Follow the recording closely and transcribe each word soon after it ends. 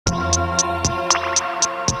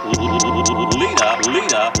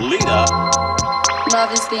Leader.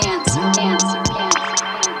 Love is the answer.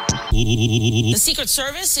 The Secret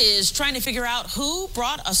Service is trying to figure out who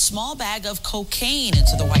brought a small bag of cocaine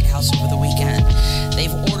into the White House over the weekend.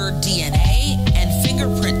 They've ordered DNA and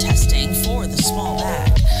fingerprint testing for the small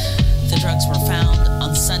bag. The drugs were found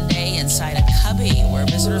on Sunday inside a cubby where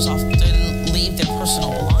visitors often leave their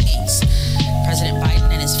personal belongings. President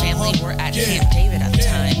Biden and his family were at Camp David at the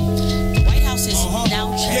time. The White House is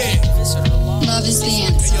now checking visitor laws. Love is the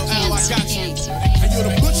answer. Hey, yo,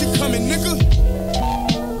 the butcher coming, nigga.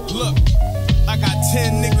 Look, I got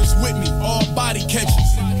 10 niggas with me, all body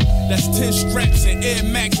catches. That's 10 straps and Air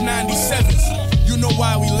Max 97s. You know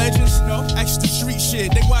why we legends? Extra street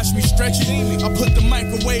shit, they watch me stretch it. I put the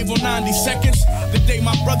microwave on 90 seconds. The day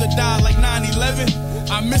my brother died like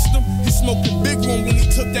 9/11. I missed him, he smoked a big one when he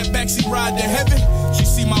took that backseat ride to heaven. She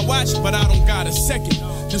see my watch, but I don't got a second.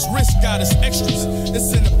 This wrist got us extras.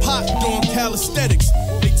 It's in the pot doing calisthenics.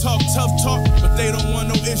 They talk tough talk, but they don't want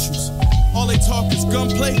no issues. All they talk is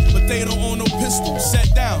gunplay, but they don't own no pistol. Sat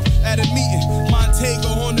down at a meeting, Montego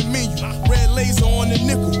on the menu. Red laser on the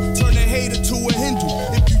nickel, turn a hater to a Hindu.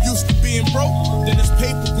 If you used to being broke, then this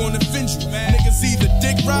paper gonna offend you. Niggas either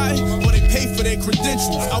dick ride, or they pay for their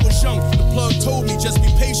credentials. I was young, the plug told me just be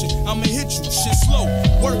patient, I'ma hit you. Shit slow,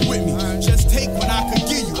 work with me, just take what I could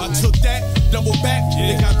give you. I took that, double back,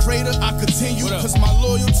 they got greater, I continue. Cause my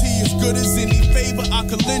loyalty is good as any favor I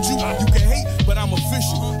could lend you. You can hate, but I'm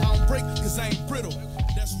official. I don't break cause I ain't brittle.